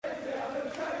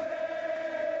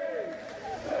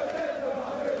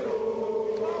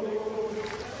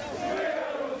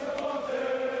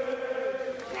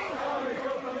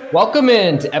Welcome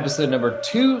in to episode number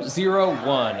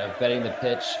 201 of Betting the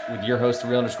Pitch with your host,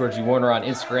 real_G Warner, on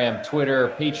Instagram,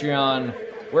 Twitter, Patreon,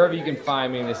 wherever you can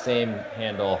find me, the same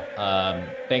handle.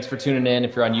 Thanks for tuning in.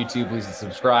 If you're on YouTube, please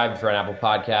subscribe. If you're on Apple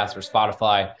Podcasts or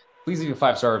Spotify, please leave a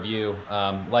 5-star review.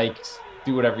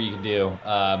 Do whatever you can do.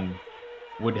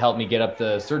 Would help me get up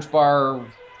the search bar,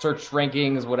 search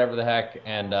rankings, whatever the heck.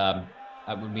 And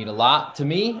that would mean a lot to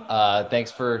me. Thanks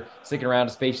for sticking around,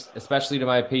 especially to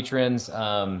my patrons.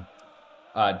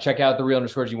 Check out the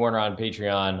real_G Warner on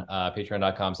Patreon,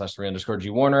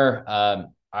 patreon.com/real_G Warner.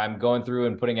 I'm going through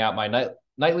and putting out my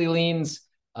nightly leans,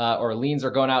 or leans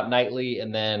are going out nightly,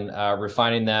 and then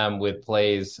refining them with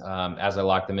plays as I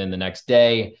lock them in the next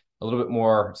day. A little bit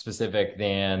more specific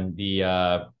than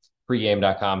the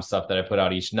pregame.com stuff that I put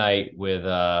out each night with,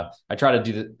 I try to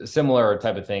do the similar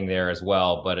type of thing there as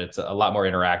well, but it's a lot more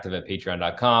interactive at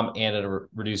patreon.com and at a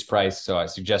reduced price. So I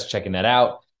suggest checking that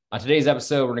out. On today's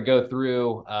episode, we're going to go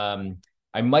through,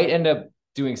 I might end up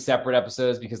doing separate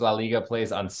episodes because La Liga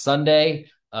plays on Sunday.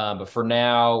 But for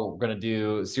now, we're going to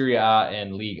do Serie A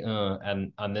and Ligue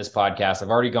and on this podcast. I've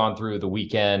already gone through the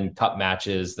weekend cup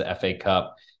matches, the FA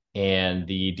Cup, and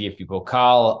the DFB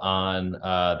Pokal on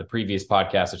the previous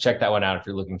podcast. So check that one out if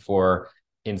you're looking for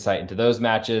insight into those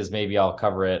matches. Maybe I'll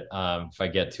cover it if I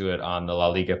get to it on the La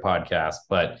Liga podcast.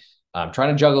 But I'm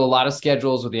trying to juggle a lot of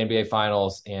schedules with the NBA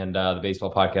Finals and the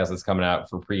baseball podcast that's coming out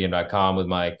for pregame.com with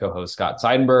my co-host Scott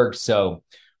Seidenberg. So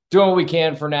doing what we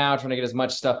can for now, trying to get as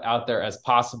much stuff out there as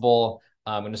possible.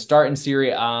 I'm going to start in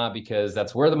Serie A because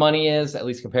that's where the money is, at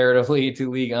least comparatively to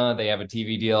Ligue 1. They have a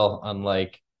TV deal,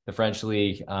 unlike the French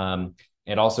league. And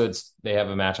also they have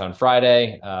a match on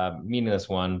Friday, meaningless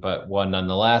one, but one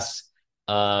nonetheless.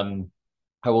 I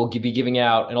will be giving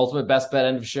out an ultimate best bet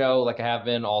end of show like I have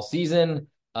been all season.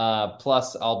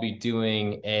 Plus I'll be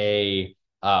doing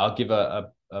I'll give a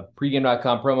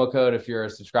pregame.com promo code if you're a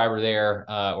subscriber there,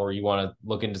 or you want to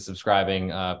look into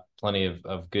subscribing. Plenty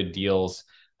of good deals.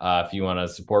 If you want to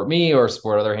support me or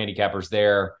support other handicappers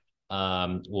there,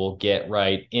 we'll get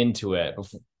right into it.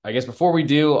 I guess before we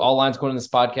do, all lines going in this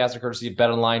podcast are courtesy of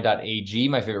betonline.ag,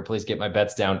 my favorite place to get my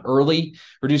bets down early.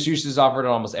 Reduced usage is offered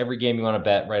on almost every game you want to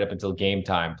bet right up until game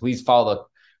time. Please follow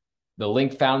the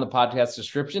link found in the podcast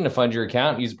description to fund your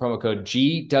account. Use the promo code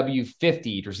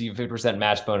GW50 to receive a 50%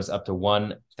 match bonus up to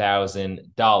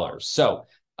 $1,000. So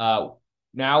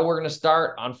now we're going to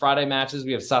start on Friday matches.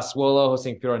 We have Sassuolo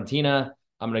hosting Fiorentina.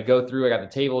 I'm going to go through. I got the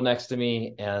table next to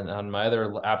me and on my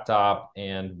other laptop,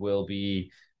 and we'll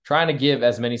be trying to give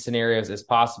as many scenarios as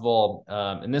possible.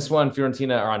 In this one,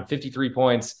 Fiorentina are on 53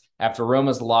 points after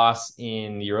Roma's loss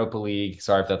in the Europa League.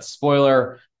 Sorry if that's a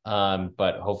spoiler,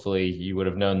 but hopefully you would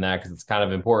have known that because it's kind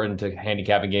of important to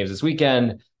handicapping games this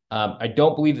weekend. I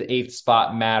don't believe the 8th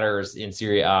spot matters in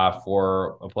Serie A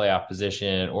for a playoff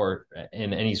position or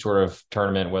in any sort of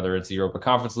tournament, whether it's the Europa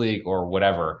Conference League or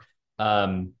whatever.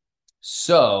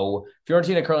 So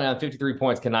Fiorentina currently on 53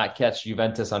 points, cannot catch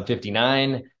Juventus on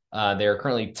 59. They are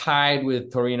currently tied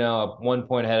with Torino, 1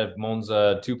 point ahead of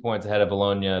Monza, 2 points ahead of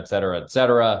Bologna, et cetera, et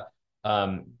cetera.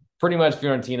 Pretty much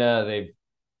Fiorentina, they've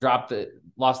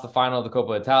lost the final of the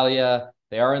Coppa Italia.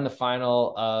 They are in the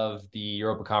final of the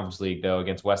Europa Conference League, though,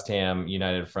 against West Ham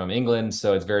United from England.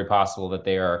 So it's very possible that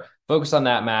they are focused on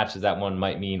that match, as that one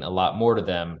might mean a lot more to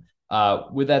them.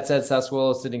 With that said,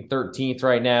 Sassuolo is sitting 13th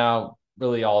right now.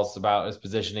 Really all it's about is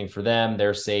positioning for them.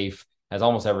 They're safe, as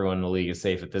almost everyone in the league is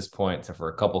safe at this point, except for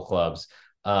a couple clubs.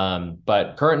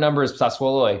 But current number is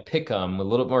Sassuolo, a pick 'em with a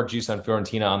little bit more juice on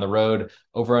Fiorentina on the road.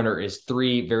 Over under is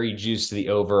 3, very juice to the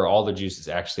over. All the juice is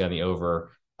actually on the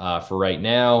over for right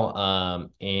now.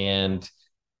 And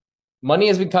money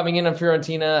has been coming in on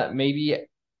Fiorentina. Maybe,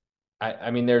 I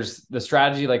mean, there's the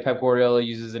strategy like Pep Guardiola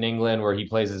uses in England where he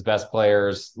plays his best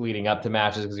players leading up to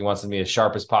matches because he wants them to be as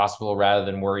sharp as possible rather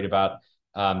than worried about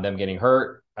them getting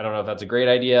hurt. I don't know if that's a great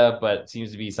idea, but it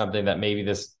seems to be something that maybe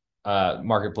this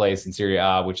marketplace in Serie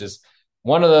A, which is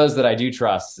one of those that I do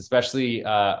trust, especially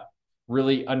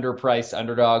really underpriced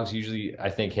underdogs usually I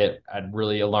think hit at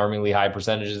really alarmingly high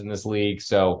percentages in this league.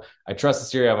 So I trust the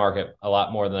Serie A market a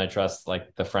lot more than I trust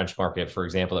like the French market, for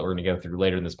example, that we're going to go through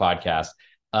later in this podcast.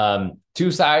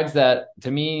 Two sides that to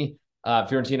me,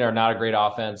 Fiorentina are not a great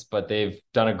offense, but they've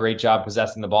done a great job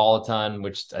possessing the ball a ton,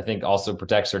 which I think also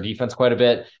protects their defense quite a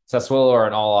bit. Sassuolo are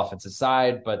an all offensive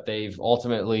side, but they've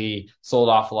ultimately sold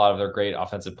off a lot of their great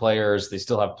offensive players. They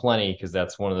still have plenty because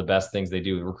that's one of the best things they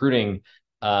do with recruiting.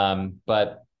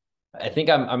 But I think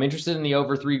I'm interested in the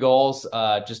over 3 goals,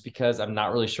 just because I'm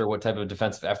not really sure what type of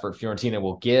defensive effort Fiorentina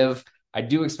will give. I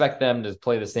do expect them to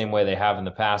play the same way they have in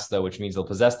the past, though, which means they'll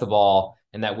possess the ball,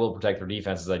 and that will protect their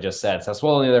defense, as I just said.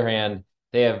 Sassuolo, on the other hand,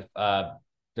 they have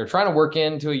they're trying to work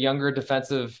into a younger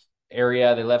defensive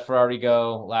area. They let Ferrari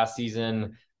go last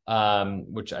season,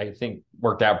 which I think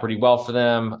worked out pretty well for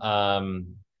them.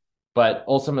 But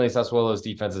ultimately, Sassuolo's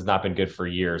defense has not been good for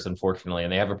years, unfortunately.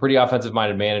 And they have a pretty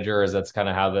offensive-minded manager, as that's kind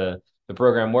of how the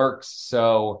program works.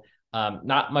 So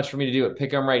not much for me to do at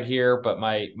Pick'em right here, but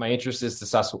my interest is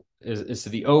to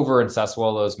the over in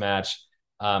Sassuolo's match.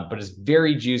 But it's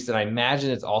very juiced, and I imagine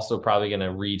it's also probably going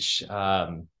to reach.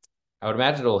 I would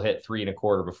imagine it'll hit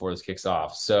 3.25 before this kicks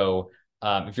off. So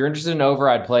if you're interested in over,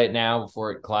 I'd play it now before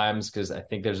it climbs, because I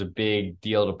think there's a big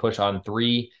deal to push on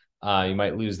 3. You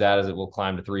might lose that as it will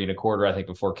climb to 3.25, I think,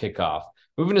 before kickoff.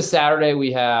 Moving to Saturday,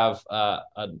 we have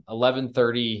an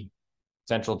 11:30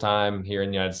 Central Time here in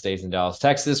the United States in Dallas,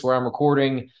 Texas, where I'm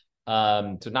recording.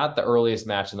 So not the earliest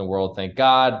match in the world, thank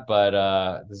God,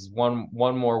 but this is one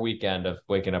more weekend of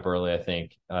waking up early, I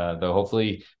think, though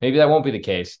hopefully maybe that won't be the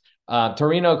case.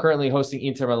 Torino currently hosting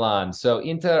Inter Milan. So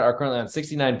Inter are currently on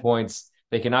 69 points.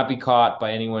 They cannot be caught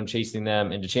by anyone chasing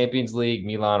them into Champions League.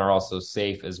 Milan are also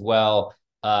safe as well.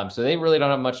 So they really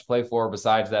don't have much to play for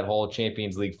besides that whole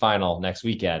Champions League final next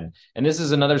weekend. And this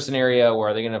is another scenario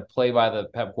where they're going to play by the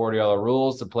Pep Guardiola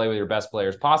rules to play with your best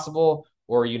players possible,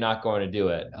 or are you not going to do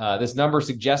it? This number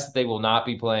suggests that they will not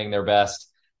be playing their best,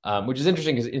 which is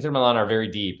interesting because Inter Milan are very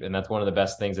deep, and that's one of the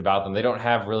best things about them. They don't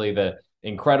have really the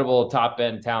incredible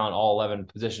top-end talent, all 11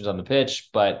 positions on the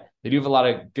pitch, but they do have a lot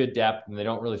of good depth, and they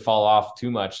don't really fall off too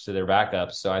much to their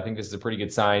backups. So I think this is a pretty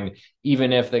good sign,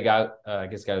 even if they got, I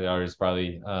guess Gagliardi is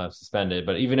probably suspended,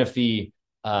 but even if the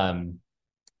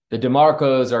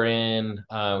DeMarcos are in,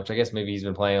 which I guess maybe he's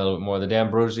been playing a little bit more, the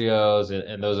D'Ambrosios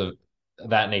and those of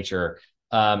that nature.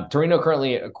 Torino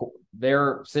currently,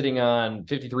 they're sitting on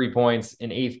 53 points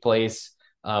in 8th place.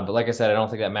 But like I said, I don't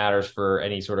think that matters for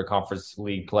any sort of Conference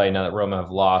League play now that Roma have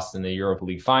lost in the Europa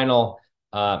League final.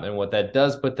 And what that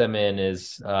does put them in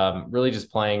is really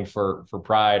just playing for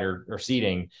pride or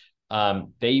seeding.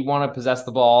 They want to possess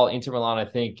the ball. Inter Milan, I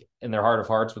think, in their heart of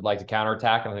hearts, would like to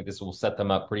counterattack. And I think this will set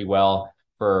them up pretty well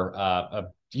for a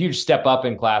huge step up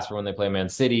in class for when they play Man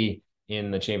City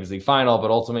in the Champions League final,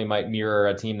 but ultimately might mirror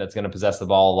a team that's going to possess the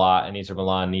ball a lot. And Inter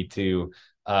Milan need to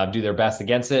do their best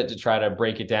against it to try to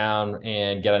break it down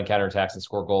and get on counterattacks and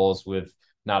score goals with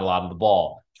not a lot of the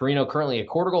ball. Torino currently a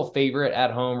quarter goal favorite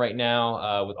at home right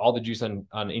now, with all the juice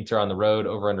on Inter on the road.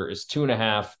 Over under is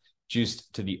 2.5,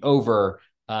 juiced to the over.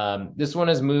 This one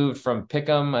has moved from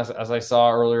Pick'em, as I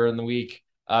saw earlier in the week,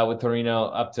 with Torino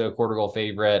up to a quarter goal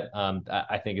favorite.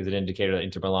 I think is an indicator that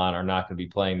Inter Milan are not going to be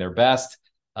playing their best.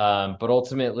 But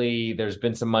ultimately, there's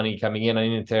been some money coming in on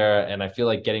Inter, and I feel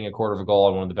like getting a quarter of a goal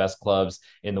on one of the best clubs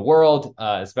in the world,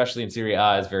 especially in Serie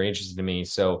A, is very interesting to me.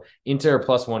 So Inter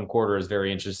plus 1/4 is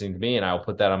very interesting to me, and I'll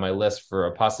put that on my list for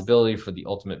a possibility for the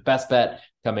ultimate best bet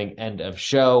coming end of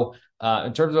show.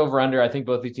 In terms of over-under, I think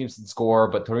both these teams can score,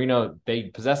 but Torino, they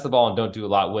possess the ball and don't do a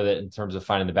lot with it in terms of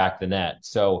finding the back of the net.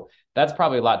 So that's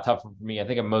probably a lot tougher for me. I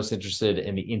think I'm most interested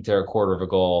in the Inter quarter of a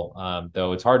goal,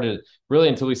 though it's hard to really,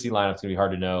 until we see lineups, it's going to be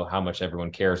hard to know how much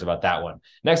everyone cares about that one.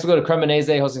 Next, we'll go to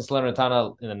Cremonese hosting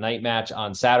Salernitana in a night match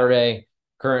on Saturday.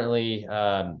 Currently,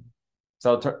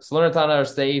 so Salernitana are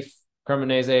safe.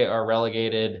 Cremonese are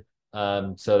relegated.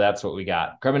 So that's what we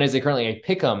got. Cremonese currently a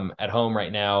pick'em at home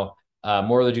right now.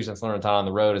 More of the juice on Salernitana on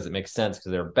the road, as it makes sense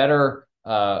because they're better.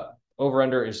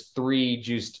 Over-under is 3,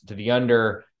 juiced to the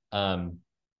under.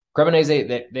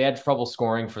 Cremonese, they had trouble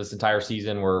scoring for this entire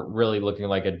season. Were really looking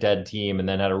like a dead team, and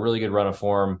then had a really good run of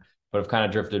form, but have kind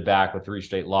of drifted back with 3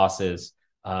 straight losses.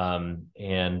 They are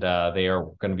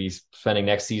going to be spending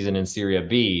next season in Serie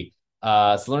B.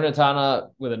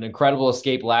 Salernitana with an incredible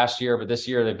escape last year, but this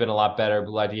year they've been a lot better.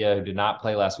 Buladia, who did not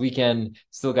play last weekend,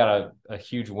 still got a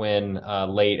huge win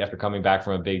late after coming back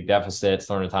from a big deficit.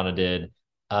 Salernitana did.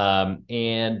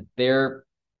 And they're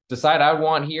the side I would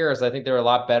want here is I think they're a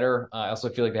lot better. I also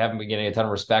feel like they haven't been getting a ton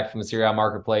of respect from the Serie A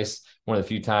marketplace. One of the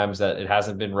few times that it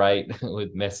hasn't been right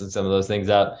with messing some of those things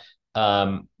up.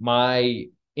 My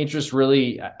interest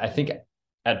really, I think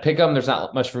at Pick'em, there's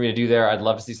not much for me to do there. I'd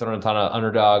love to see Salernitana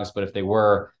underdogs, but if they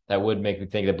were, that would make me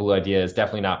think that Blue Idea is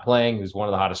definitely not playing, who's one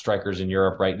of the hottest strikers in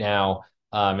Europe right now.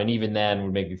 And even then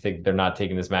would make me think they're not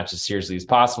taking this match as seriously as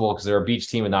possible because they're a beach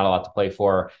team with not a lot to play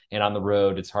for. And on the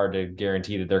road, it's hard to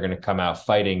guarantee that they're going to come out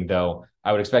fighting, though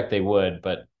I would expect they would.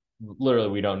 But literally,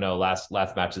 we don't know last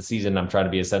match of the season. I'm trying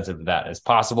to be as sensitive to that as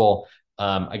possible.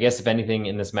 I guess if anything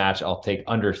in this match, I'll take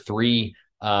under 3,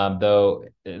 though.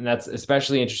 And that's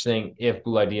especially interesting if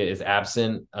Blue Idea is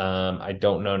absent. I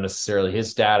don't know necessarily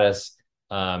his status.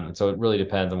 So it really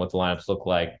depends on what the lineups look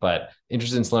like. But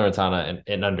interested in Salernitana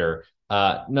and under.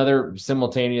 Another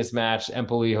simultaneous match,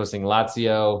 Empoli hosting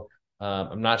Lazio.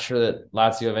 I'm not sure that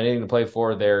Lazio have anything to play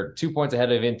for. They're 2 points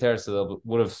ahead of Inter, so they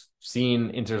would have seen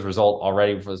Inter's result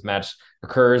already before this match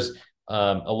occurs.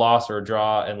 A loss or a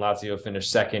draw, and Lazio finish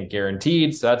second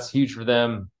guaranteed, so that's huge for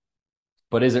them.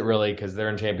 But is it really? Because they're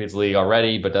in Champions League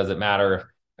already, but does it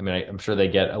matter? I mean, I'm sure they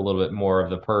get a little bit more of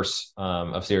the purse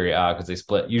of Serie A because they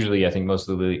split. Usually, I think most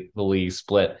of the league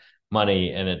split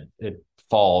money, and it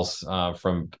falls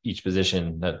from each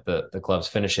position that the clubs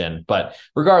finish in. But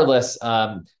regardless,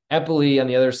 Empoli on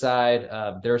the other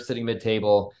side, they're sitting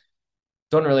mid-table.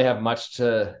 Don't really have much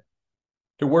to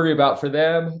worry about for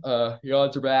them. Your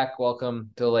odds are back. Welcome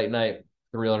to the late night.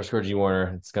 The real underscore G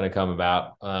Warner. It's going to come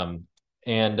about.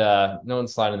 And no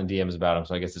one's sliding in the DMs about him,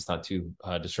 so I guess it's not too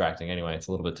distracting. Anyway, it's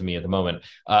a little bit to me at the moment.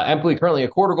 Empoli currently a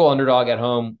quarter goal underdog at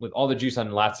home with all the juice on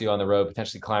Lazio on the road,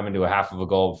 potentially climbing to a half of a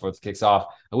goal before it kicks off.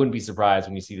 I wouldn't be surprised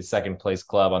when you see the second place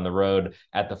club on the road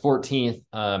at the 14th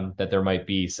that there might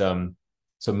be some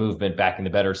movement back in the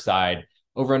better side.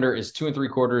 Over under is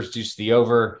 2.75, juice to the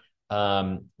over.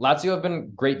 Lazio have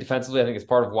been great defensively. I think it's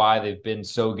part of why they've been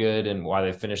so good and why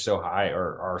they finished so high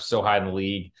or are so high in the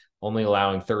league, only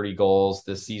allowing 30 goals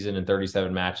this season in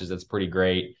 37 matches. That's pretty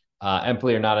great.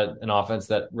 Empoli are not an offense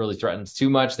that really threatens too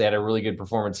much. They had a really good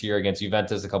performance here against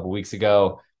Juventus a couple weeks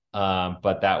ago,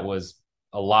 but that was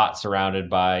a lot surrounded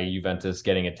by Juventus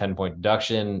getting a 10-point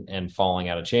deduction and falling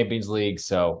out of Champions League.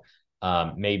 So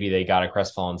maybe they got a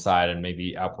crestfallen side and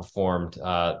maybe outperformed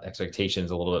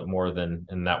expectations a little bit more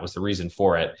and that was the reason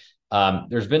for it.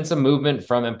 There's been some movement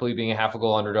from Empoli being a half a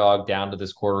goal underdog down to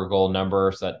this quarter goal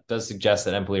number. So that does suggest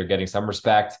that Empoli are getting some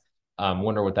respect.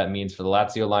 Wonder what that means for the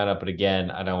Lazio lineup. But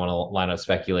again, I don't want to line up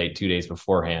speculate 2 days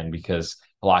beforehand because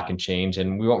a lot can change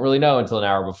and we won't really know until an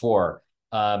hour before.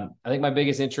 I think my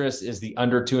biggest interest is the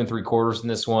under 2.75 in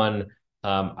this one.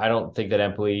 I don't think that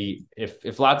Empoli, if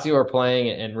Lazio are playing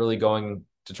and really going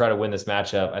to try to win this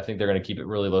matchup, I think they're going to keep it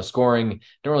really low scoring.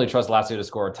 Don't really trust Lazio to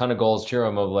score a ton of goals. Ciro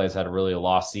Immobile has had a really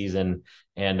lost season,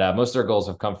 and most of their goals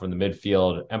have come from the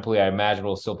midfield. Empoli, I imagine,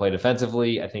 will still play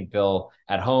defensively. I think they'll,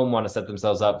 at home, want to set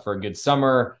themselves up for a good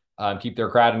summer, keep their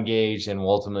crowd engaged, and will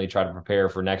ultimately try to prepare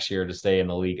for next year to stay in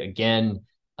the league again.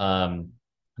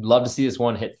 I'd love to see this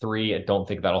one hit 3. I don't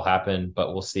think that'll happen,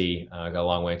 but we'll see. Got a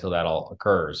long way until that all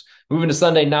occurs. Moving to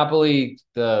Sunday, Napoli,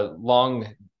 the long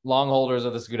holders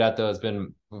of the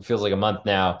Scudetto, feels like a month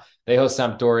now. They host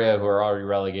Sampdoria, who are already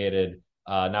relegated.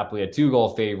 Napoli a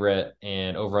 2-goal favorite,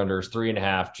 and over-under is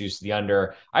 3.5, juice to the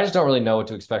under. I just don't really know what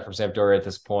to expect from Sampdoria at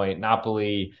this point.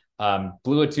 Napoli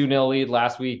blew a 2-0 lead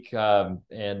last week,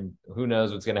 and who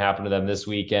knows what's going to happen to them this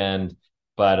weekend.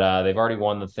 But they've already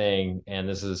won the thing, and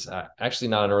this is actually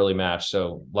not an early match,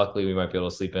 so luckily we might be able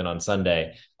to sleep in on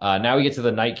Sunday. Now we get to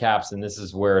the nightcaps, and this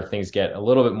is where things get a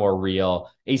little bit more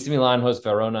real. AC Milan hosts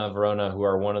Verona, who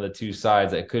are one of the two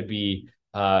sides that could be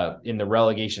in the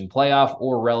relegation playoff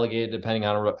or relegated, depending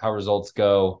on how results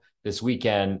go this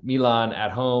weekend. Milan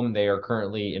at home, they are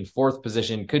currently in 4th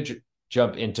position, could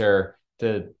jump Inter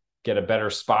to get a better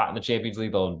spot in the Champions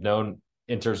League. They'll have known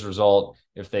Inter's result.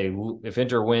 If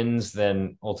Inter wins,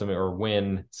 then ultimate or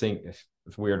win.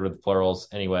 It's weird with the plurals.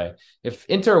 Anyway, if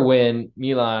Inter win,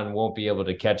 Milan won't be able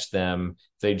to catch them.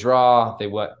 If they draw, they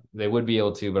would be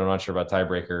able to, but I'm not sure about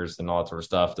tiebreakers and all that sort of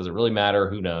stuff. Does it really matter?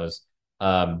 Who knows?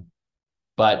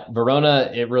 But Verona,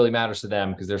 it really matters to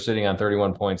them because they're sitting on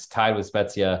 31 points, tied with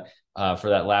Spezia for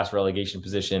that last relegation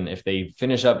position. If they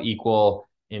finish up equal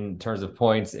in terms of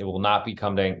points, it will not be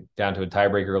coming down to a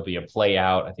tiebreaker. It'll be a play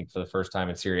out, I think, for the first time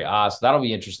in Serie A. So that'll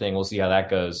be interesting. We'll see how that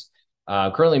goes.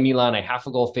 Currently, Milan, a half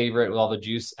a goal favorite with all the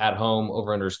juice at home.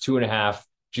 Over under is 2.5,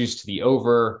 juice to the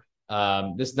over.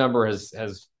 This number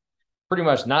has pretty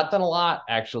much not done a lot,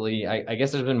 actually. I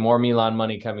guess there's been more Milan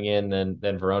money coming in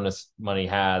than Verona's money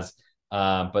has.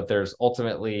 But there's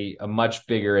ultimately a much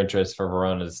bigger interest for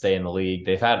Verona to stay in the league.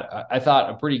 They've had, I thought,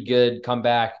 a pretty good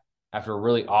comeback after a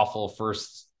really awful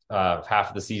first half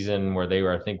of the season where they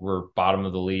were bottom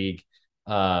of the league.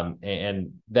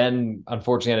 And then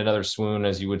unfortunately had another swoon,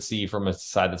 as you would see from a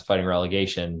side that's fighting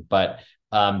relegation. But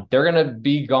they're going to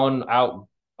be going out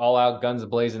all out, guns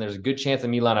a-blazing. There's a good chance that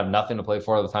Milan have nothing to play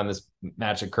for at the time this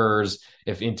match occurs.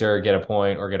 If Inter get a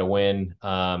point or get a win,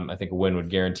 I think a win would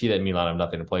guarantee that Milan have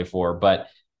nothing to play for. But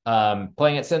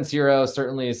playing at San Siro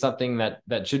certainly is something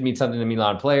that should mean something to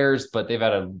Milan players, but they've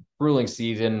had a grueling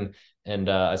season. And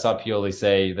I saw Pioli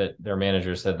say that their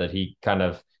manager said that he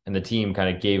and the team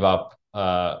kind of gave up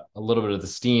a little bit of the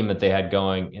steam that they had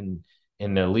going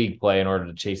in their league play in order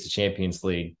to chase the Champions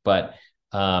League. But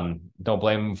don't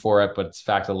blame him for it, but it's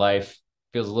fact of life.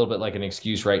 Feels a little bit like an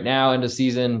excuse right now into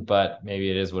season, but maybe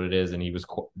it is what it is. And he was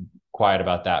quiet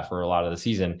about that for a lot of the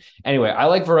season. Anyway, I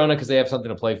like Verona because they have something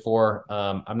to play for.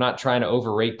 I'm not trying to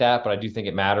overrate that, but I do think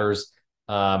it matters.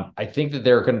 I think that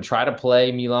they're going to try to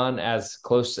play Milan as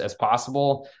close as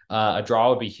possible. A draw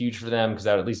would be huge for them because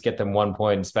that would at least get them 1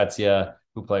 point. And Spezia,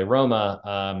 who play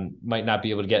Roma, might not be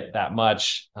able to get that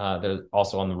much. They're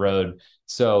also on the road.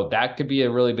 So that could be a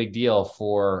really big deal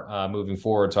for moving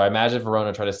forward. So I imagine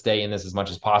Verona try to stay in this as much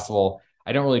as possible.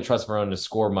 I don't really trust Verona to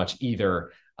score much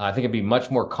either. I think it'd be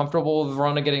much more comfortable with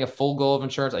Verona getting a full goal of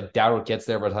insurance. I doubt it gets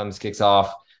there by the time this kicks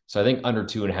off. So I think under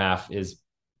 2.5 is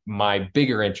my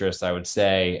bigger interest, I would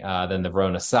say, than the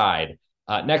Verona side.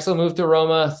 Next, we'll move to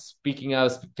Roma. Speaking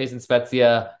of facing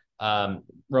Spezia,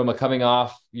 Roma coming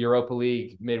off Europa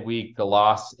League midweek, the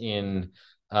loss in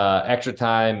extra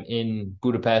time in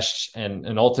Budapest,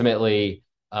 and ultimately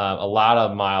a lot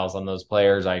of miles on those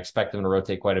players. I expect them to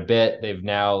rotate quite a bit. They've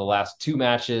now, the last 2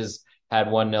 matches, had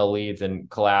 1-0 leads and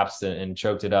collapsed and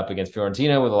choked it up against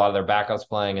Fiorentina with a lot of their backups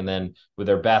playing, and then with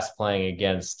their best playing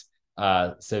against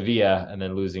Sevilla, and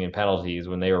then losing in penalties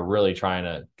when they were really trying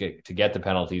to get the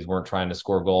penalties, weren't trying to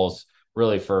score goals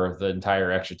really for the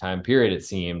entire extra time period, it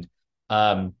seemed.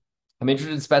 I'm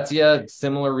interested in Spezia.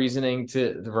 Similar reasoning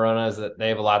to the Verona is that they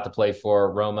have a lot to play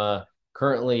for. Roma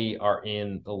currently are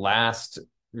in the last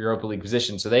Europa League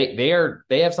position, so they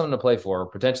have something to play for,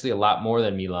 potentially a lot more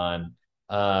than Milan.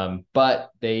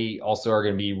 But they also are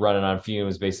going to be running on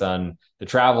fumes based on the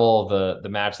travel, the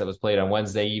match that was played on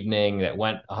Wednesday evening that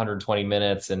went 120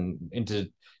 minutes and into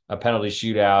a penalty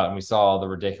shootout. And we saw all the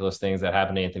ridiculous things that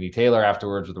happened to Anthony Taylor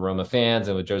afterwards with the Roma fans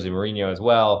and with Jose Mourinho as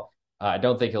well. I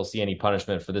don't think he'll see any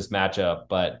punishment for this matchup,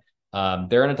 but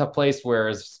they're in a tough place.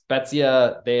 Whereas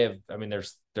Spezia, their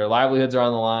livelihoods are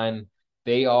on the line.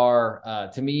 They are,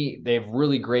 to me, they have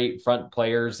really great front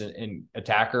players and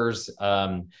attackers.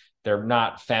 They're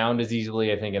not found as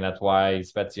easily, I think, and that's why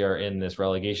Spezia are in this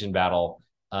relegation battle.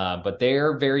 But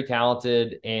they're very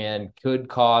talented and could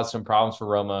cause some problems for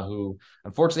Roma, who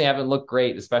unfortunately haven't looked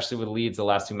great, especially with Leeds the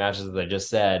last 2 matches, as I just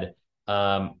said.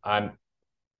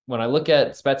 When I look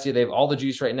at Spezia, they have all the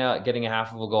juice right now at getting a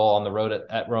half of a goal on the road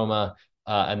at Roma.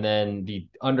 And then the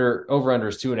over-under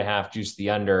is 2.5, juice the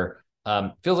under.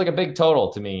 Feels like a big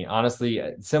total to me, honestly.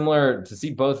 Similar to see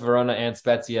both Verona and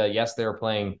Spezia. Yes, they were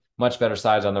playing much better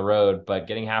sides on the road, but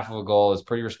getting half of a goal is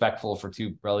pretty respectful for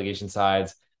 2 relegation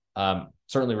sides.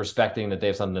 Certainly respecting that they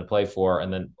have something to play for.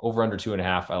 And then over under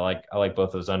 2.5, I like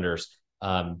both those unders,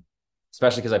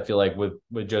 especially because I feel like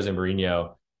with Jose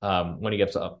Mourinho, when he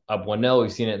gets up 1-0,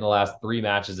 we've seen it in the last 3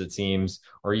 matches, it seems,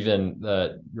 or even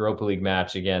the Europa League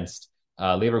match against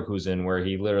Leverkusen, where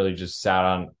he literally just sat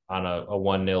on a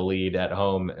 1-0 lead at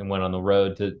home and went on the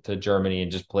road to Germany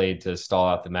and just played to stall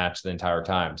out the match the entire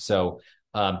time. So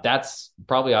that's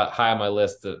probably high on my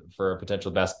list for a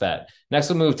potential best bet. Next,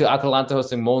 we'll move to Atalanta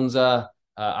hosting Monza.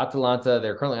 Atalanta,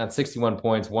 they're currently on 61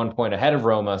 points, 1 point ahead of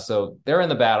Roma. So they're in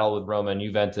the battle with Roma and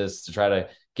Juventus to try to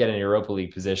get an Europa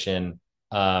League position.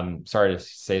 Sorry to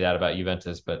say that about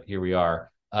Juventus, but here we are.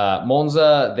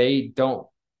 Monza, they fell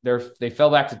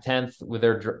back to 10th with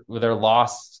their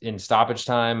loss in stoppage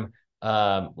time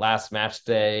last match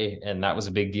day, and that was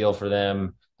a big deal for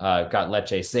them. Got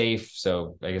Lecce safe,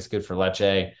 so I guess good for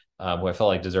Lecce, who I felt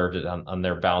like deserved it on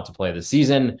their bound to play this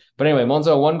season. But anyway,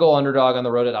 Monza, 1-goal underdog on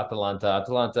the road at Atalanta.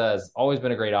 Atalanta has always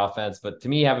been a great offense, but to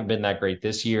me, haven't been that great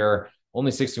this year.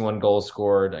 Only 61 goals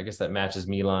scored. I guess that matches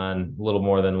Milan a little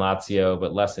more than Lazio,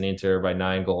 but less than Inter by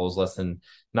 9 goals, less than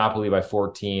Napoli by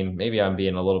 14. Maybe I'm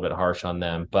being a little bit harsh on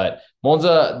them. But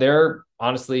Monza, they're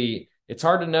honestly, it's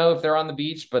hard to know if they're on the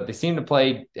beach, but they seem to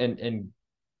play, and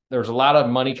there's a lot of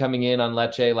money coming in on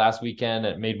Lecce last weekend.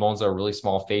 It made Monza a really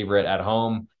small favorite at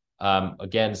home.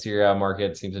 Again, Serie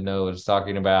market seems to know what it's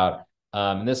talking about.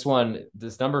 This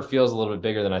number feels a little bit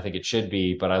bigger than I think it should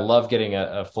be, but I love getting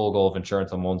a full goal of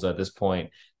insurance on Monza at this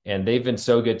point. And they've been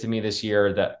so good to me this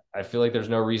year that I feel like there's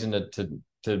no reason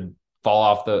to fall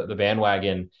off the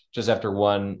bandwagon just after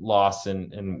one loss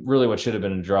and really what should have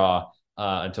been a draw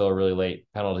until a really late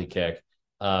penalty kick.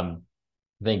 I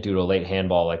think due to a late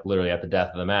handball, like literally at the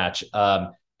death of the match.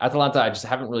 Atalanta, I just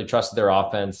haven't really trusted their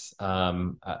offense.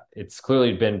 It's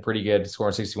clearly been pretty good,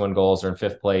 scoring 61 goals. They're in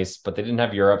 5th place, but they didn't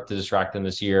have Europe to distract them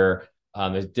this year.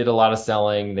 They did a lot of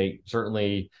selling. They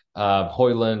certainly,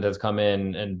 Højlund has come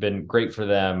in and been great for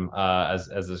them as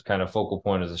this kind of focal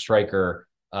point as a striker,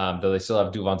 though they still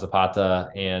have Duvan Zapata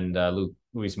and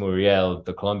Luis Muriel,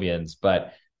 the Colombians.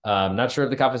 But not sure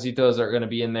if the Cafecitos are going to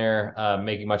be in there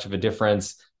making much of a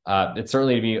difference. It's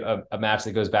certainly to be a match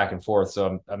that goes back and forth.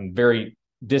 So I'm very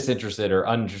disinterested or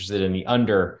uninterested in the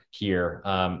under here.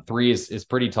 3 is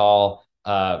pretty tall.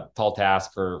 tall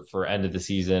task for end of the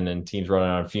season and teams running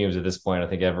on fumes at this point. I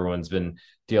think everyone's been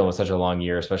dealing with such a long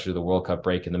year, especially the World Cup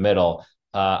break in the middle.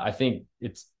 I think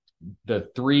it's the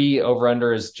 3 over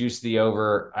under is juice the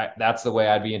over. That's the way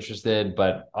I'd be interested,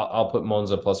 but I'll put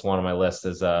Monza +1 on my list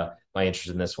as my interest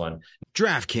in this one.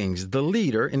 DraftKings, the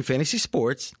leader in fantasy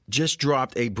sports, just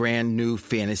dropped a brand new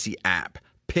fantasy app,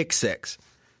 Pick Six.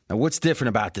 Now, what's different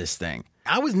about this thing?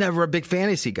 I was never a big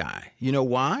fantasy guy. You know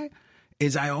why?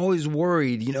 Is I always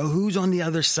worried, who's on the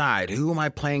other side? Who am I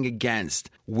playing against?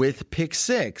 With Pick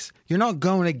Six, you're not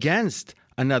going against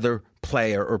another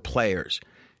player or players.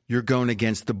 You're going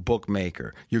against the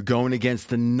bookmaker. You're going against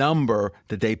the number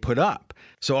that they put up.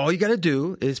 So all you got to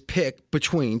do is pick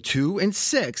between 2 and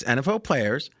 6 NFL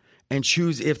players and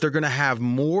choose if they're going to have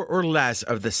more or less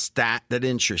of the stat that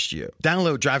interests you.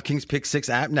 Download DraftKings Pick 6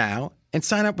 app now and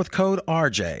sign up with code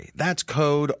RJ. That's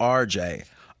code RJ.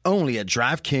 Only at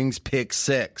DraftKings Pick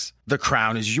 6. The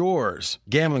crown is yours.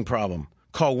 Gambling problem?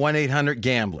 Call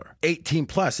 1-800-GAMBLER. 18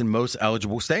 plus in most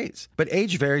eligible states. But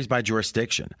age varies by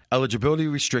jurisdiction. Eligibility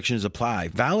restrictions apply.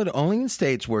 Valid only in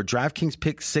states where DraftKings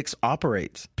Pick 6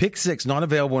 operates. Pick 6 not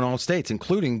available in all states,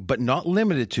 including but not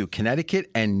limited to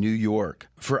Connecticut and New York.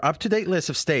 For up-to-date list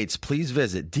of states, please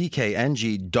visit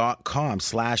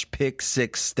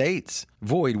dkng.com/pick6states.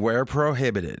 Void where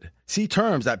prohibited. See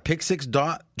terms at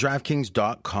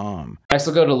pick6.draftkings.com. Next,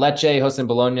 we'll go to Lecce hosting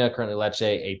Bologna. Currently, Lecce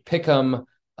a pick'em.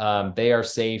 They are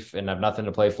safe and have nothing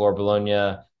to play for.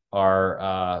 Bologna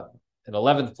are in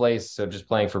 11th place, so just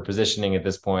playing for positioning at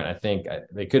this point. I think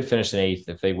they could finish in 8th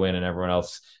if they win and everyone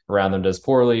else around them does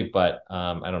poorly, but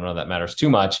I don't know that matters too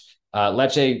much.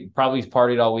 Lecce probably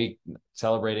partied all week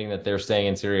celebrating that they're staying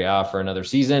in Serie A for another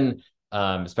season,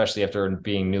 especially after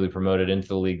being newly promoted into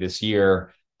the league this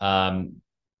year.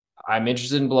 I'm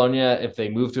interested in Bologna. If they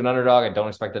move to an underdog, I don't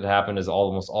expect that to happen, as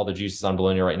almost all the juice is on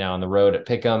Bologna right now on the road at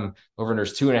Pick'em.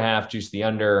 Over-under's 2.5, juice the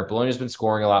under. Bologna's been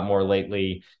scoring a lot more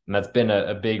lately, and that's been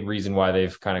a big reason why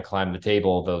they've kind of climbed the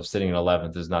table, though sitting in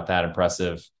 11th is not that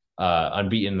impressive.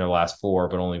 Unbeaten in their last 4,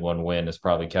 but only 1 win has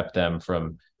probably kept them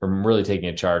from really taking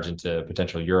a charge into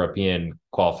potential European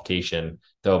qualification,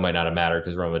 though it might not have mattered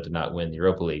because Roma did not win the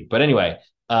Europa League. But anyway,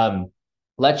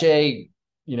 Lecce,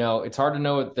 it's hard to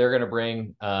know what they're going to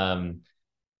bring.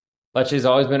 Lecce's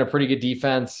always been a pretty good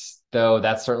defense, though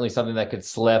that's certainly something that could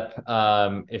slip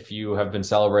if you have been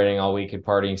celebrating all week and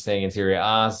partying, staying in Serie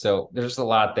A. So there's just a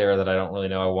lot there that I don't really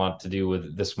know I want to do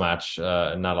with this match.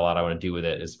 Not a lot I want to do with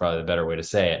it is probably the better way to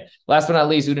say it. Last but not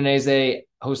least, Udinese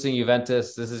hosting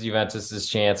Juventus. This is Juventus's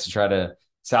chance to try to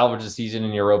salvage the season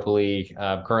in Europa League,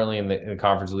 currently in the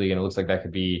Conference League, and it looks like that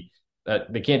could be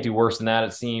they can't do worse than that,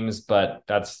 it seems, but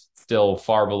that's still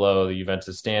far below the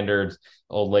Juventus standards.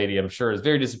 Old lady, I'm sure, is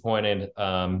very disappointed,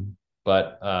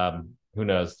 but who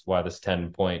knows why this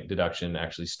 10-point deduction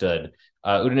actually stood.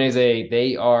 Udinese,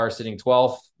 they are sitting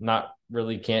 12th, not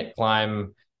really can't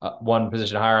climb one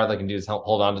position higher. All they can do is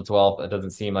hold on to 12th. It doesn't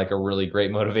seem like a really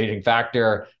great motivating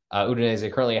factor.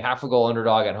 Udinese currently a half a goal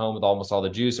underdog at home with almost all the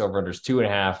juice. Over-under's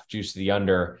 2.5, juice to the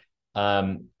under.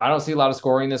 I don't see a lot of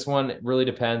scoring in this one. It really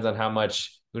depends on how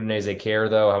much Udinese care,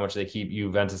 though, how much they keep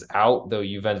Juventus out, though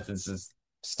Juventus's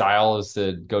style is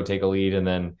to go take a lead and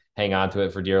then hang on to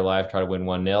it for dear life, try to win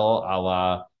 1-0, a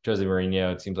la Jose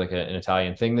Mourinho. It seems like an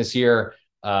Italian thing this year,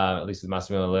 at least with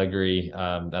Massimo Allegri.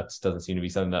 That doesn't seem to be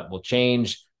something that will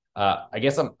change. I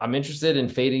guess I'm interested in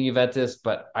fading Juventus,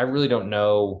 but I really don't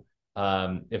know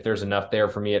if there's enough there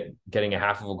for me at getting a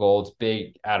half of a goal. It's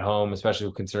big at home,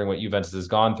 especially considering what Juventus has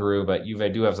gone through, but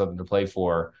Juve do have something to play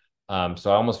for.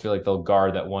 So I almost feel like they'll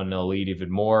guard that 1-0 lead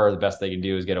even more. The best they can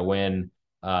do is get a win.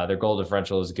 Their goal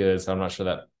differential is good, so I'm not sure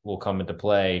that will come into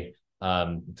play. It's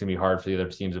going to be hard for the other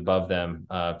teams above them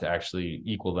to actually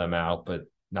equal them out, but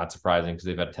not surprising because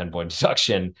they've had a 10-point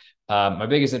deduction. My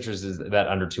biggest interest is that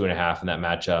under 2.5 in that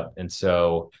matchup. And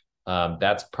so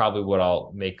that's probably what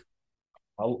I'll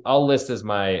list as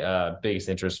my biggest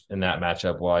interest in that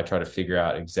matchup while I try to figure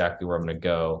out exactly where I'm going to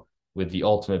go with the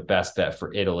ultimate best bet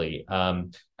for Italy.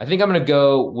 I think I'm going to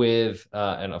go with,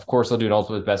 and of course I'll do an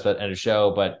ultimate best bet and a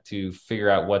show, but to figure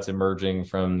out what's emerging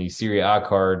from the Serie A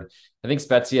card, I think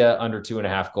Spezia under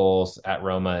 2.5 goals at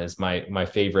Roma is my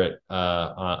favorite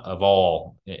of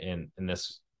all in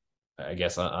this, I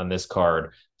guess, on this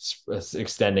card,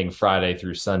 extending Friday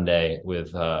through Sunday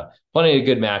with plenty of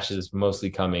good matches, mostly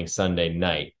coming Sunday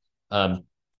night.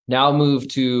 Now I'll move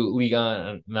to Ligue 1,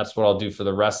 and that's what I'll do for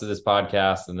the rest of this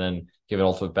podcast, and then give an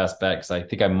ultimate best bet, because I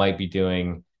think I might be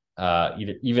doing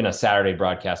even a Saturday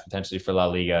broadcast potentially for La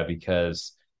Liga,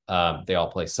 because they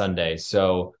all play Sunday.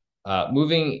 So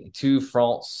moving to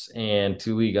France and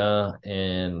to Ligue 1,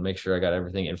 and make sure I got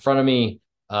everything in front of me.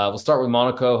 We'll start with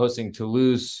Monaco hosting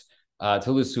Toulouse.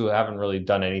 Toulouse, who haven't really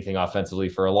done anything offensively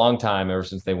for a long time, ever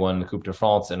since they won the Coupe de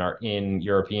France and are in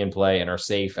European play and are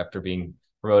safe after being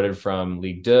promoted from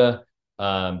Ligue 2.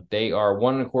 They are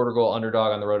 1.25 goal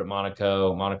underdog on the road at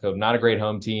Monaco. Monaco, not a great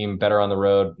home team, better on the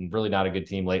road, and really not a good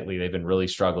team lately. They've been really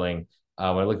struggling.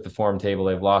 When I look at the form table,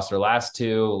 they've lost their last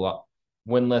two,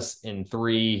 winless in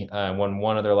three, won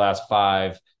one of their last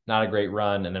five. Not a great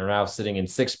run, and they're now sitting in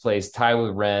sixth place, tied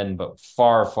with Rennes, but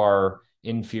far, far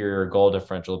inferior goal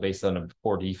differential based on a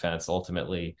poor defense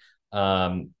ultimately.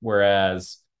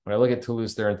 Whereas when I look at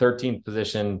Toulouse, they're in 13th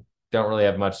position, don't really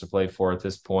have much to play for at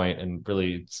this point, and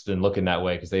really it's been looking that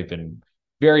way because they've been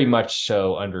very much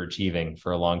so underachieving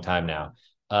for a long time now.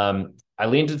 I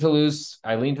lean to Toulouse.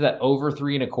 I lean to that over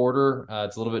 3.25.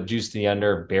 It's a little bit juiced to the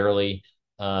under, barely.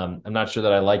 I'm not sure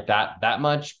that I like that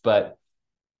much, but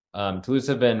Toulouse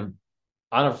have been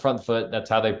on a front foot. That's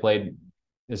how they played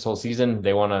this whole season.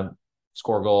 They want to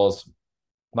score goals.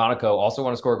 Monaco also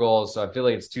want to score goals. So I feel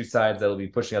like it's two sides that will be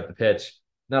pushing up the pitch.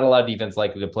 Not a lot of defense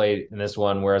likely to play in this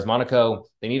one. Whereas Monaco,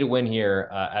 they need to win here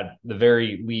at the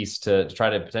very least to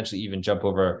try to potentially even jump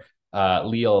over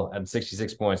Lille at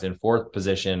 66 points in fourth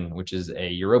position, which is a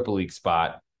Europa League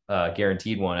spot,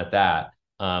 guaranteed one at that.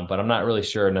 But I'm not really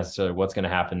sure necessarily what's going to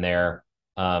happen there.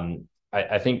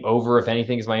 I think over, if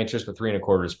anything, is my interest, but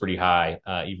 3.25 is pretty high,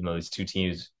 even though these two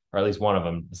teams, or at least one of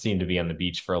them, seem to be on the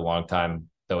beach for a long time,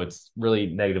 though it's really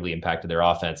negatively impacted their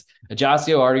offense.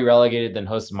 Ajaccio already relegated, then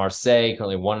hosts Marseille,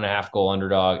 currently 1.5 goal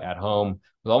underdog at home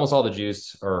with almost all the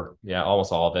juice, or yeah,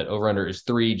 almost all of it. Over under is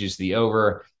 3, juice the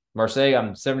over. Marseille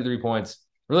on 73 points,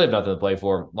 really have nothing to play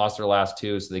for. Lost their last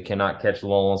two, so they cannot catch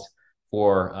Lens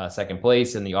for second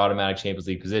place in the automatic Champions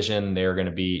League position. They're going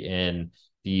to be in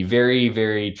the very,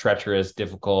 very treacherous,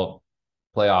 difficult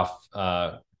playoff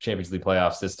Champions League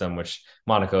playoff system, which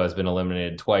Monaco has been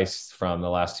eliminated twice from the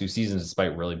last two seasons,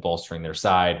 despite really bolstering their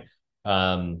side.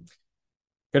 Going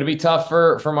to be tough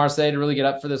for Marseille to really get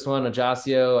up for this one.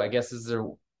 Ajaccio, I guess, is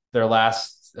their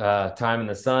last time in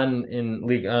the sun in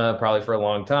Ligue, probably for a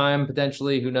long time,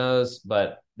 potentially. Who knows?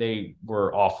 But they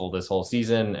were awful this whole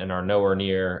season and are nowhere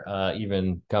near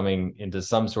even coming into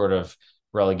some sort of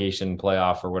relegation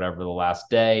playoff or whatever the last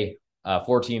day.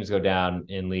 4 teams go down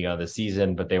in Liga this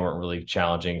season, but they weren't really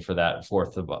challenging for that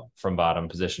fourth from bottom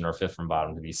position or fifth from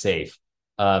bottom to be safe.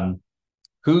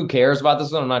 Who cares about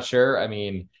this one? I'm not sure. I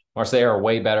mean, Marseille are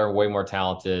way better, way more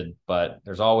talented, but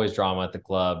there's always drama at the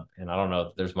club, and I don't know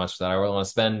if there's much that I really want to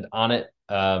spend on it.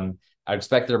 I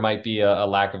expect there might be a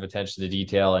lack of attention to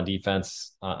detail and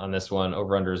defense on this one.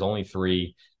 Over-under is only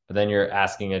 3. But then you're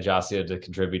asking Ajaccio to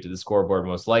contribute to the scoreboard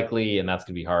most likely, and that's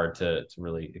going to be hard to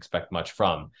really expect much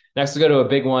from. Next, we go to a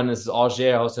big one. This is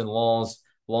Alger hosting Lens.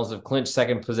 Lens have clinched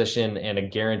second position and a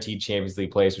guaranteed Champions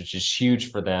League place, which is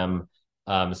huge for them,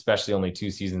 especially only 2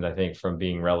 seasons, I think, from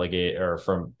being relegated or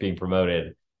from being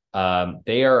promoted.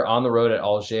 They are on the road at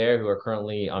Alger, who are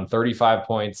currently on 35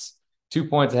 points, 2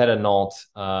 points ahead of Nantes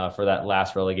for that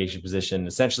last relegation position.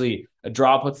 Essentially, a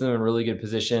draw puts them in a really good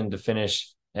position to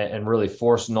finish and really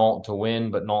force Nantes to win,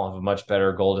 but Nantes have a much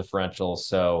better goal differential.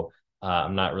 So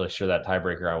I'm not really sure that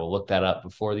tiebreaker. I will look that up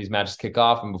before these matches kick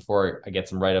off and before I get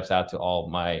some write-ups out to all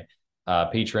my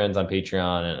patrons on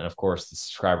Patreon and, of course, the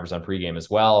subscribers on pregame as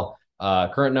well.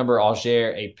 Current number,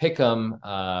 Alger, a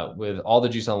pick'em with all the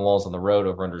juice on the Lens on the road.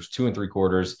 Over-unders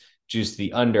 2.75, juice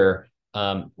the under.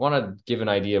 Want to give an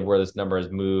idea of where this number has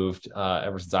moved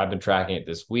ever since I've been tracking it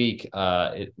this week.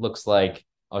 It looks like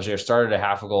Alger started a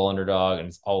half a goal underdog and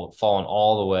it's all fallen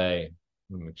all the way.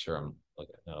 Let me make sure I'm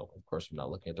looking. No, of course, I'm not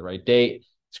looking at the right date.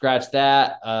 Scratch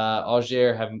that.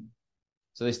 Alger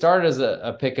so they started as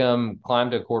a pick'em,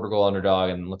 climbed to a quarter goal underdog,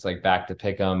 and looks like back to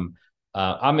pick'em.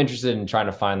 I'm interested in trying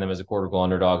to find them as a quarter goal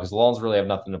underdog because Lens really have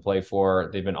nothing to play for.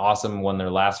 They've been awesome, won their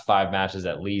last 5 matches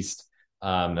at least.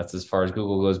 That's as far as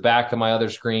Google goes back on my other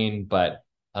screen, but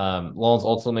Lens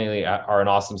ultimately are an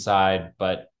awesome side,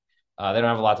 but they don't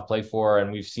have a lot to play for,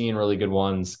 and we've seen really good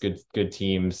ones, good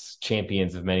teams,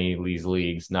 champions of many of these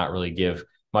leagues, not really give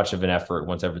much of an effort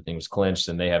once everything was clinched,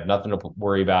 and they have nothing to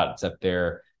worry about except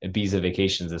their Ibiza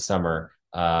vacations this summer.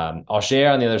 Alger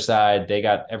on the other side, they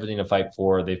got everything to fight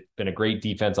for. They've been a great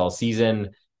defense all season.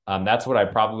 That's what I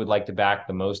probably would like to back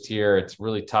the most here. It's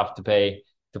really tough to play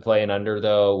an under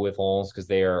though with Lens because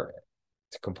they are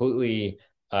completely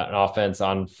an offense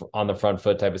on the front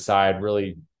foot type of side,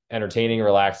 really entertaining,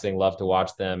 relaxing, love to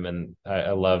watch them. And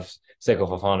I love Seko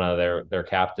Fofana, their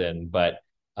captain. But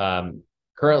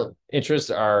current interests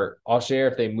are Alger.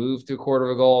 If they move to a quarter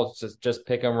of a goal, just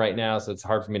pick them right now. So it's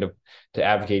hard for me to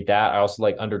advocate that. I also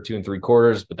like under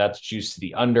 2.75, but that's juice to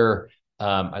the under.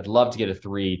 I'd love to get a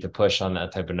 3 to push on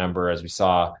that type of number, as we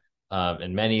saw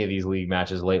in many of these league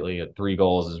matches lately. 3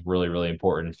 goals is really, really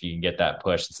important if you can get that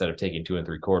push instead of taking 2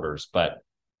 3/4. But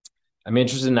I'm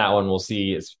interested in that one. We'll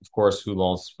see, of course, who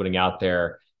Lens putting out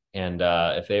there. And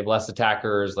if they have less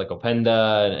attackers like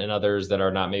Openda and others that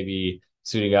are not maybe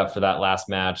suiting up for that last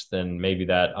match, then maybe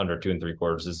that under 2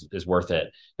 3/4 is worth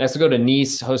it. Next, we'll go to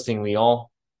Nice hosting Lyon.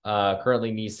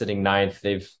 Currently, Nice sitting ninth.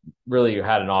 They've really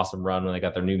had an awesome run when they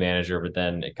got their new manager, but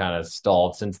then it kind of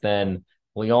stalled since then.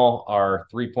 Lyon are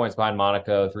 3 points behind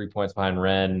Monaco, 3 points behind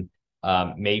Rennes.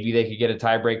 Maybe they could get a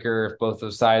tiebreaker if both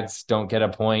those sides don't get a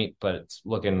point, but it's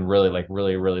looking really like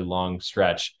really, really long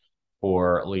stretch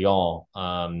for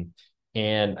Lyon.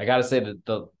 And I got to say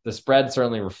that the spread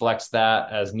certainly reflects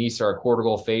that, as Nice are a quarter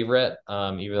goal favorite,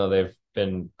 even though they've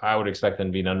been, I would expect them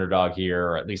to be an underdog here,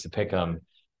 or at least a pick 'em.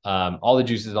 All the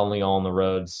juices on Lyon on the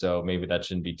road, so maybe that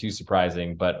shouldn't be too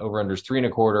surprising. But over under is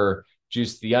 3.25,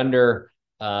 juice the under.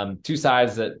 Two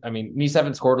sides that, I mean, Nice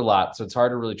haven't scored a lot, so it's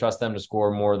hard to really trust them to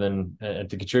score more than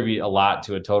to contribute a lot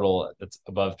to a total that's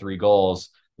above 3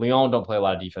 goals. Lyon don't play a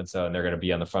lot of defense, though, and they're going to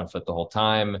be on the front foot the whole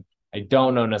time. I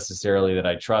don't know necessarily that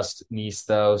I trust Nice,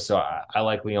 though, so I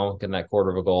like Lyon getting that quarter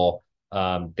of a goal.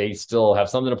 They still have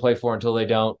something to play for until they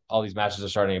don't. All these matches are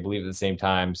starting, I believe, at the same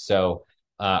time. So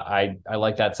I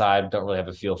like that side. Don't really have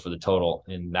a feel for the total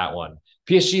in that one.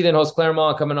 PSG then hosts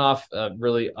Clermont, coming off a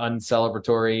really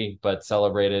uncelebratory but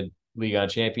celebrated Ligue 1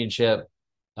 championship.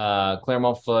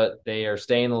 Clermont foot, they are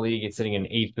staying in the league. It's sitting in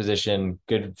 8th position.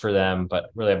 Good for them,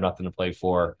 but really have nothing to play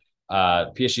for.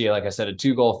 PSG, like I said, a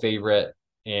 2-goal favorite,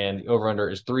 and the over-under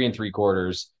is 3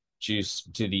 3/4, juice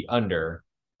to the under.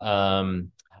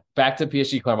 Back to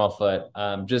PSG Clermont foot.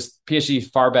 Just PSG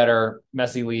far better.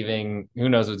 Messi leaving. Who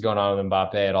knows what's going on with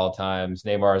Mbappe at all times.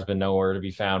 Neymar has been nowhere to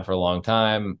be found for a long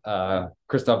time.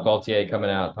 Christophe Galtier coming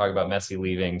out talking about Messi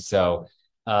leaving. So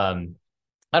I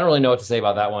don't really know what to say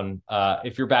about that one.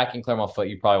 If you're backing Clermont foot,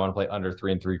 you probably want to play under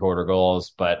 3 3/4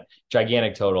 goals, but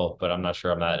gigantic total, but I'm not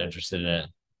sure I'm not interested in it.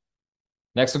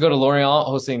 Next, we'll go to Lorient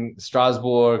hosting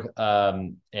Strasbourg.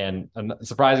 And a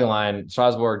surprising line,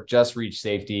 Strasbourg just reached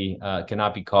safety,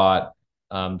 cannot be caught,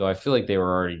 though I feel like they were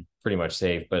already pretty much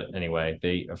safe. But anyway,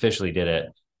 they officially did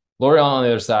it. Lorient on the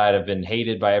other side have been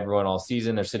hated by everyone all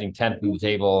season. They're sitting 10th in the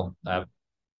table,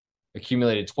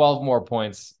 accumulated 12 more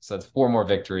points, so that's 4 more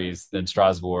victories than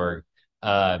Strasbourg,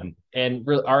 and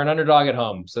are an underdog at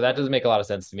home. So that doesn't make a lot of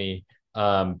sense to me.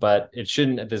 But it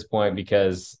shouldn't at this point,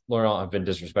 because Lorient have been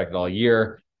disrespected all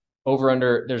year. Over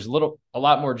under, there's a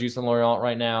lot more juice on Lorient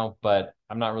right now, but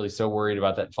I'm not really so worried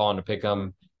about that falling to pick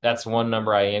them. That's one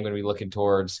number I am going to be looking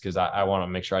towards, because I want to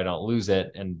make sure I don't lose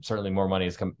it. And certainly more money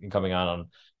is coming on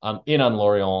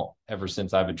Lorient ever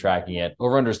since I've been tracking it.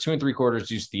 Over under is 2 3/4,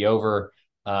 juice the over.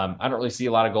 I don't really see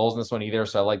a lot of goals in this one either,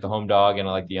 so I like the home dog and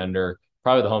I like the under.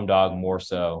 Probably the home dog more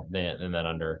so than that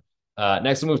under.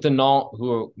 Next, we move to Nantes,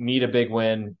 who need a big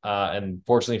win. And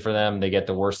fortunately for them, they get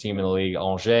the worst team in the league,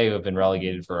 Angers, who have been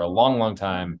relegated for a long, long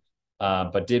time,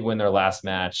 but did win their last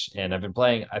match. And have been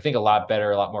playing, I think, a lot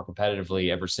better, a lot more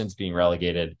competitively ever since being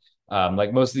relegated.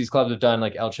 Like most of these clubs have done,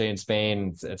 like Elche in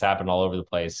Spain, it's happened all over the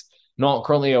place. Nantes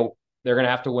currently, they're going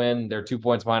to have to win. They're 2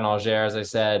 points behind Angers, as I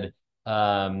said.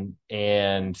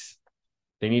 And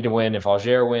they need to win. If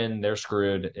Angers win, they're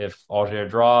screwed. If Angers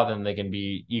draw, then they can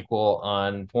be equal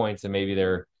on points, and maybe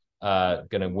they're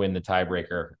going to win the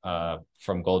tiebreaker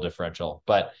from goal differential.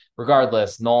 But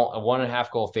regardless, Nantes, a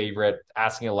 1.5 goal favorite,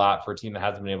 asking a lot for a team that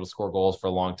hasn't been able to score goals for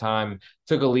a long time.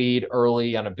 Took a lead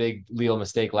early on a big Lille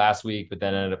mistake last week, but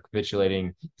then ended up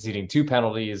capitulating, conceding 2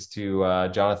 penalties to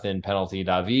Jonathan Penalty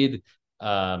David.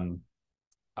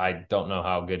 I don't know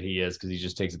how good he is, because he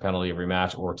just takes a penalty every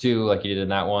match, or 2, like he did in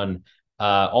that one.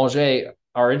 Angers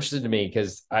are interested to me,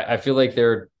 because I feel like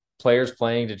they're players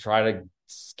playing to try to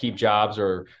keep jobs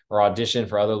or audition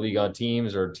for other Ligue 1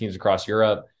 teams or teams across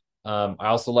Europe. I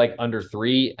also like under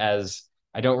 3, as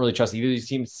I don't really trust either of these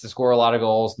teams to score a lot of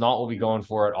goals. Nantes will be going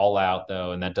for it all out,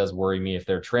 though, and that does worry me if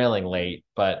they're trailing late,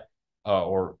 but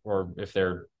or if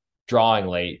they're drawing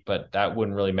late, but that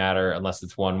wouldn't really matter unless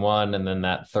it's 1-1. And then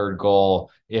that third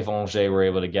goal, if Angers were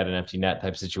able to get an empty net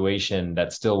type situation,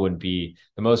 that still wouldn't be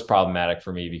the most problematic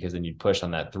for me, because then you'd push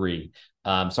on that 3.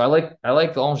 So I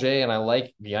like Angers, and I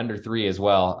like the under 3 as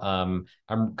well.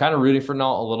 I'm kind of rooting for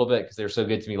Nantes a little bit, because they were so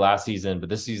good to me last season, but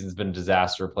this season's been a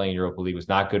disaster. Playing Europa League was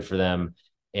not good for them,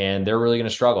 and they're really going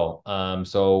to struggle.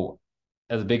 So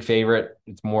as a big favorite,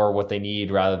 it's more what they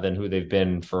need rather than who they've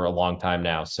been for a long time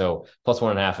now. So plus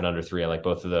 1.5 and under 3. I like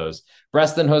both of those.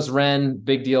 Brest then hosts Rennes.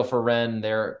 Big deal for Rennes.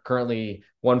 They're currently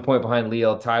 1 point behind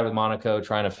Lille, tied with Monaco,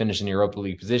 trying to finish in the Europa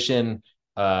League position.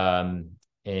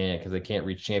 and because they can't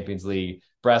reach Champions League.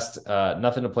 Brest,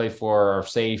 nothing to play for, are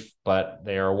safe, but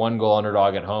they are a 1-goal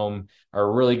underdog at home, are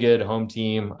a really good home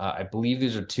team. I believe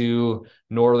these are two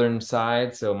northern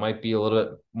sides, so it might be a little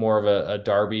bit more of a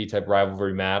derby type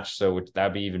rivalry match. So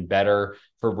that'd be even better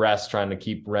for Brest, trying to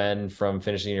keep Rennes from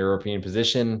finishing a European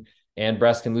position. And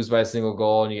Brest can lose by a single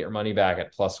goal and you get your money back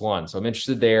at +1. So I'm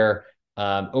interested there.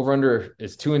 Over under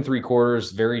is 2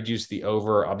 3/4, very juicy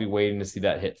over. I'll be waiting to see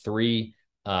that hit 3.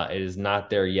 It is not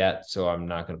there yet, so I'm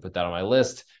not going to put that on my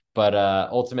list. But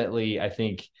ultimately, I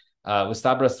think with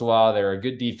Stade Brestois, they're a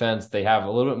good defense. They have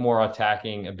a little bit more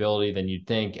attacking ability than you'd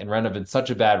think. And Rennes have been such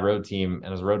a bad road team,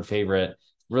 and as a road favorite,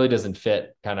 really doesn't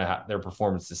fit kind of their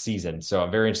performance this season. So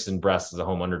I'm very interested in Brest as a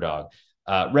home underdog.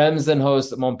 Reims then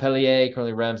host Montpellier.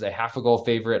 Currently, Reims a 0.5 goal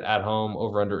favorite at home.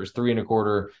 Over under is 3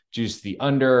 1/4. Juice the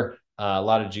under. A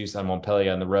lot of juice on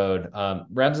Montpellier on the road.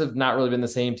 Reims have not really been the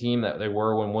same team that they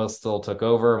were when Will still took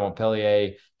over.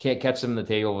 Montpellier can't catch them in the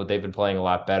table, but they've been playing a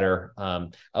lot better. I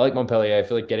like Montpellier. I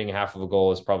feel like getting 0.5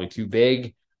 goal is probably too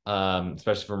big,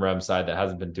 especially from Reims' side that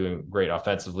hasn't been doing great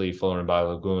offensively. Florian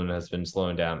Balogun has been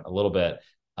slowing down a little bit.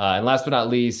 And last but not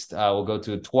least, we'll go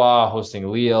to Troyes hosting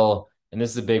Lille. And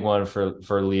this is a big one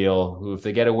for Lille, who, if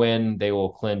they get a win, they will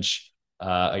clinch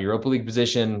a Europa League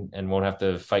position and won't have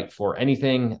to fight for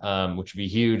anything, which would be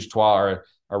huge. Troyes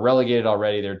are relegated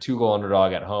already. They're a 2-goal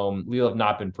underdog at home. Lille have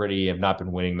not been pretty, have not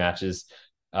been winning matches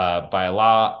by a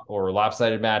lot or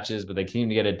lopsided matches, but they continue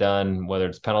to get it done, whether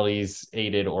it's penalties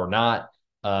aided or not.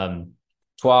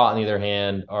 Troyes, on the other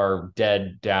hand, are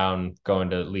dead down going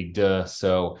to Ligue 2,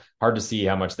 so hard to see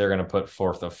how much they're going to put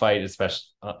forth a fight, especially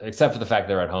except for the fact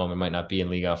they're at home. It might not be in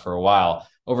Liga for a while.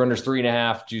 Over under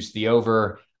 3.5, juice the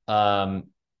over.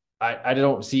 I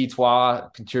don't see Troyes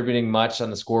contributing much on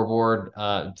the scoreboard.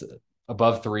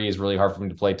 Above 3 is really hard for me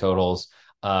to play totals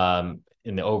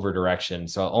in the over direction.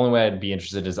 So the only way I'd be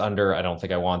interested is under. I don't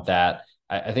think I want that.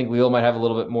 I think Lille might have a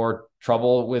little bit more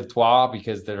trouble with Troyes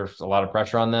because there's a lot of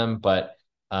pressure on them, but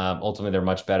ultimately they're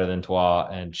much better than Troyes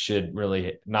and should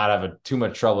really not have too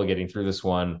much trouble getting through this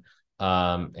one.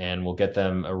 And will get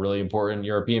them a really important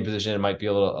European position. It might be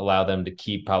able to allow them to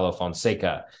keep Paulo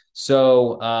Fonseca.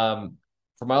 So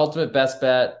for my ultimate best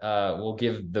bet, we'll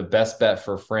give the best bet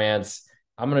for France.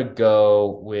 I'm going to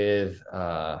go with,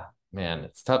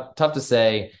 it's tough to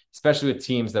say, especially with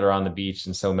teams that are on the beach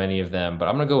and so many of them. But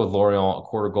I'm going to go with Lorient, a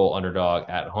 1/4 goal underdog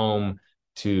at home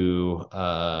to,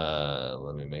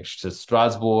 let me make sure, to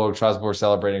Strasbourg. Strasbourg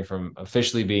celebrating from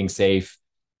officially being safe.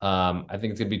 I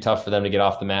think it's going to be tough for them to get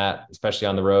off the mat, especially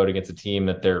on the road against a team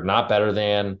that they're not better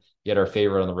than, yet are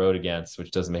favored on the road against,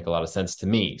 which doesn't make a lot of sense to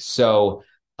me. So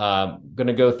going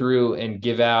to go through and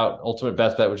give out ultimate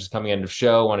best bet, which is coming end of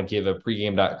show. Want to give a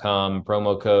pregame.com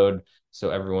promo code so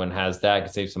everyone has that.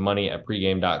 Can save some money at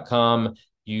pregame.com.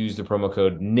 Use the promo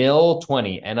code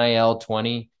NIL20,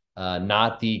 NIL20,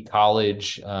 not the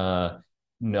college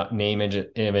name,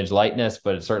 image, likeness,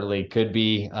 but it certainly could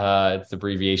be. It's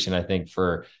abbreviation, I think,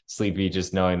 for sleepy,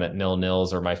 just knowing that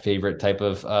nils are my favorite type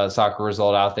of soccer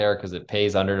result out there because it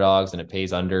pays underdogs and it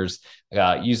pays unders.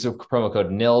 Use the promo code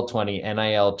NIL20,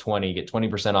 NIL20, get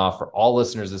 20% off for all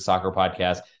listeners of the Soccer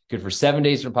Podcast. Good for 7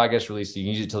 days from podcast release. So you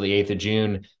can use it till the 8th of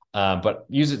June. But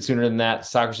use it sooner than that.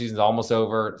 Soccer season's almost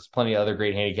over. There's plenty of other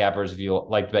great handicappers. If you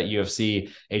like to bet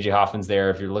UFC, AJ Hoffman's there.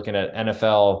 If you're looking at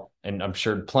NFL, and I'm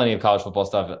sure plenty of college football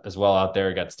stuff as well out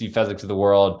there. Got Steve Fezzik of the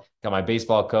world. Got my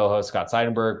baseball co-host, Scott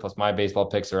Seidenberg, plus my baseball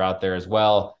picks are out there as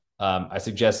well. I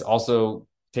suggest also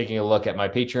taking a look at my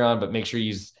Patreon, but make sure you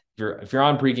use, if you're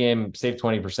on pregame, save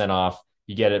 20% off.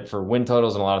 You get it for win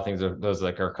totals and a lot of things. Those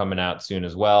like are coming out soon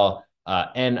as well.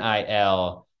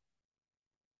 NIL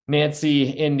Nancy,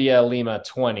 India, Lima,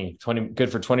 20,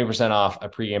 good for 20% off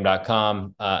at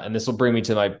pregame.com. And this will bring me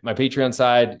to my Patreon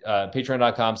side,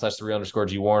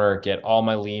 patreon.com/the_G Warner. Get all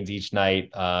my leans each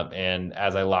night. And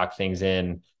as I lock things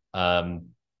in,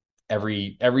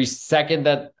 every second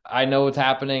that I know what's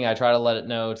happening, I try to let it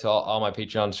know to all my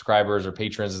Patreon subscribers, or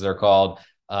patrons as they're called.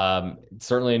 It's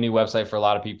certainly a new website for a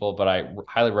lot of people, but I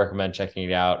highly recommend checking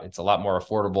it out. It's a lot more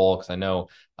affordable because I know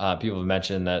people have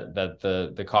mentioned that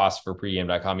the cost for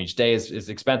pregame.com each day is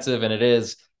expensive, and it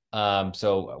is.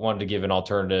 So I wanted to give an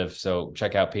alternative. So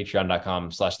check out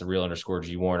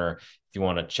patreon.com/the_G Warner if you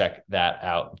want to check that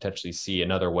out, potentially see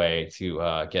another way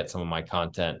to get some of my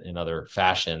content in other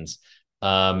fashions.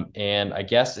 And I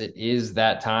guess it is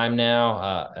that time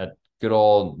now at good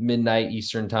old midnight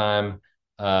Eastern time.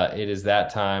 It is that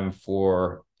time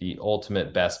for the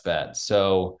ultimate best bet.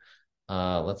 So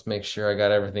let's make sure I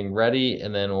got everything ready,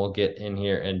 and then we'll get in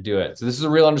here and do it. So this is a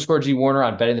real_G Warner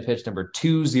on Betting the Pitch number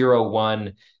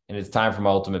 201. and it's time for my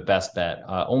ultimate best bet.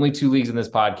 Only 2 leagues in this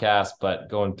podcast, but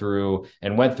going through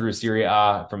and went through Serie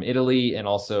A from Italy and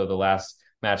also the last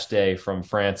match day from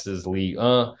France's Ligue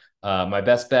 1. My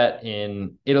best bet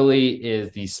in Italy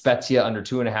is the Spezia under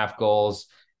 2.5 goals.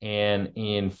 And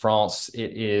in France,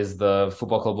 it is the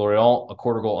Football Club Lorient, a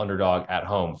quarter goal underdog at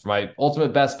home. For my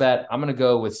ultimate best bet, I'm going to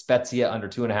go with Spezia under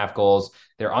 2.5 goals.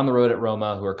 They're on the road at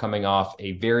Roma, who are coming off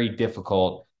a very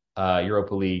difficult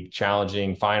Europa League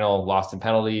challenging final, lost in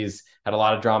penalties, had a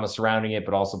lot of drama surrounding it,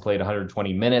 but also played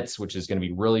 120 minutes, which is going to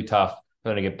be really tough for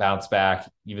them to get bounced back,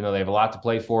 even though they have a lot to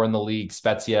play for in the league.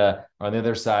 Spezia are on the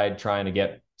other side trying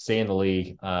to stay in the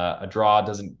league. A draw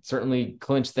doesn't certainly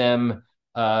clinch them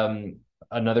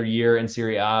another year in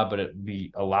Serie A, but it would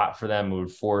be a lot for them. It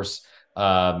would force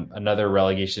another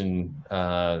relegation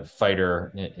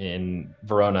fighter in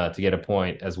Verona to get a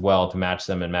point as well to match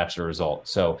them and match the result.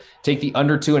 So take the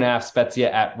under 2.5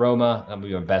 Spezia at Roma. That'll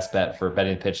be my best bet for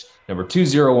betting the pitch number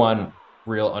 201.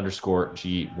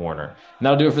 Real_G Warner. And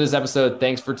that'll do it for this episode.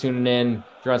 Thanks for tuning in.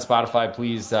 If you're on Spotify,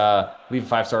 please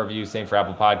leave a 5-star review. Same for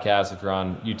Apple Podcasts. If you're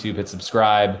on YouTube, hit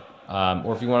subscribe.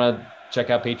 Or if you want to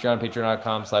check out Patreon,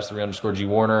 patreon.com/thereal_G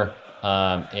Warner.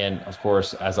 And of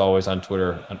course, as always on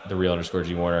Twitter,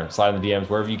 @thereal_G Warner. Slide in the DMs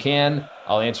wherever you can.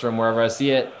 I'll answer them wherever I see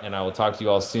it. And I will talk to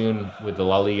you all soon with the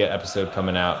La Liga episode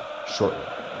coming out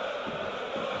shortly.